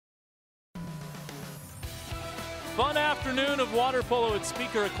Fun afternoon of water polo at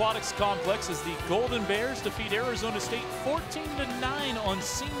Spieker Aquatics Complex as the Golden Bears defeat Arizona State 14-9 on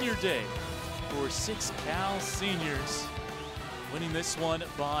Senior Day for 6 Cal seniors, winning this one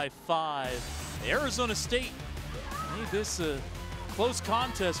by 5. Arizona State made this a close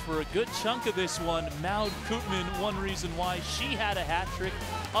contest for a good chunk of this one. Maud Koopman, one reason why she had a hat trick,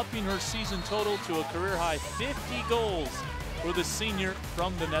 upping her season total to a career high 50 goals for the senior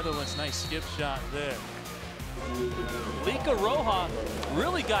from the Netherlands. Nice skip shot there. Lika Roja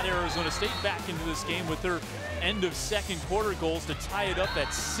really got Arizona State back into this game with her end of second quarter goals to tie it up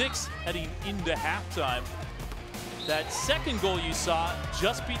at 6 heading into halftime. That second goal you saw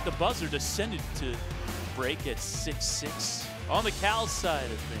just beat the buzzer to send it to break at 6-6. On the Cal side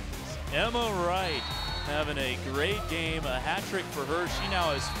of things, Emma Wright having a great game, a hat trick for her. She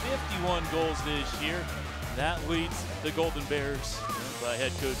now has 51 goals this year. That leads the Golden Bears by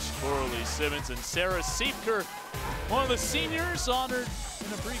head coach Coralie Simmons. And Sarah Siepker, one of the seniors honored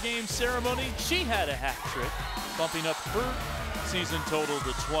in a pregame ceremony. She had a hat trick, bumping up her season total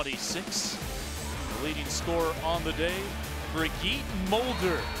to 26. The leading scorer on the day, Brigit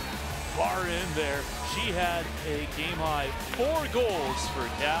Mulder, far in there. She had a game-high 4 goals for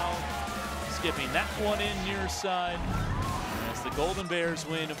Cal, skipping that one in near side as the Golden Bears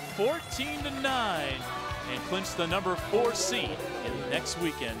win 14-9 and clinch the number 4 seed in next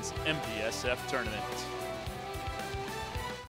weekend's MPSF tournament.